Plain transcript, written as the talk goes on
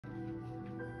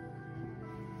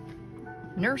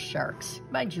Nurse Sharks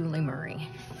by Julie Murray.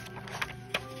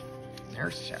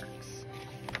 Nurse sharks.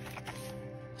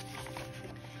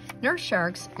 Nurse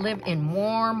sharks live in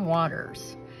warm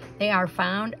waters. They are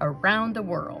found around the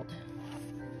world.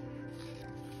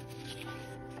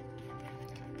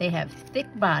 They have thick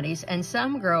bodies and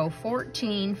some grow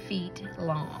 14 feet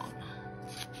long.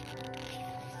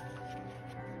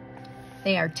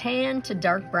 They are tan to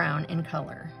dark brown in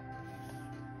color.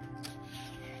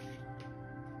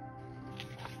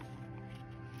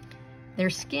 Their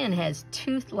skin has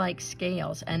tooth-like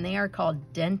scales and they are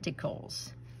called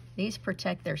denticles. These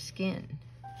protect their skin.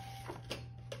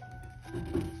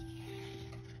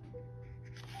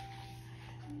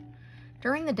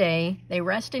 During the day, they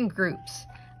rest in groups.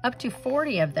 Up to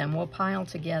 40 of them will pile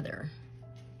together.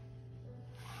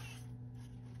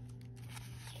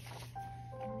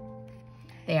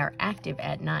 They are active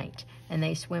at night and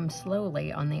they swim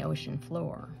slowly on the ocean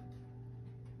floor.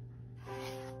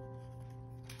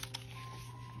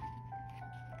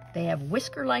 They have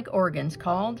whisker-like organs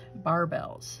called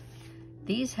barbels.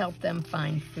 These help them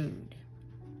find food.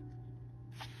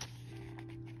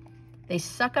 They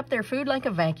suck up their food like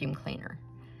a vacuum cleaner.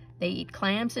 They eat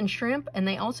clams and shrimp, and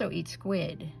they also eat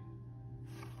squid.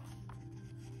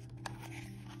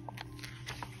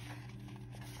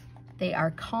 They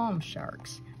are calm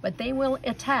sharks, but they will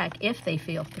attack if they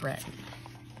feel threatened.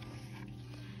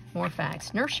 More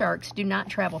facts. Nurse sharks do not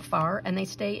travel far, and they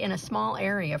stay in a small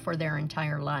area for their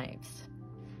entire lives.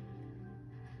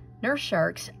 Nurse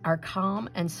sharks are calm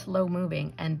and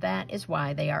slow-moving, and that is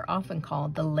why they are often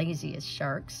called the laziest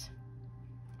sharks.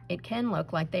 It can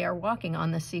look like they are walking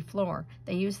on the seafloor.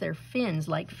 They use their fins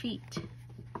like feet.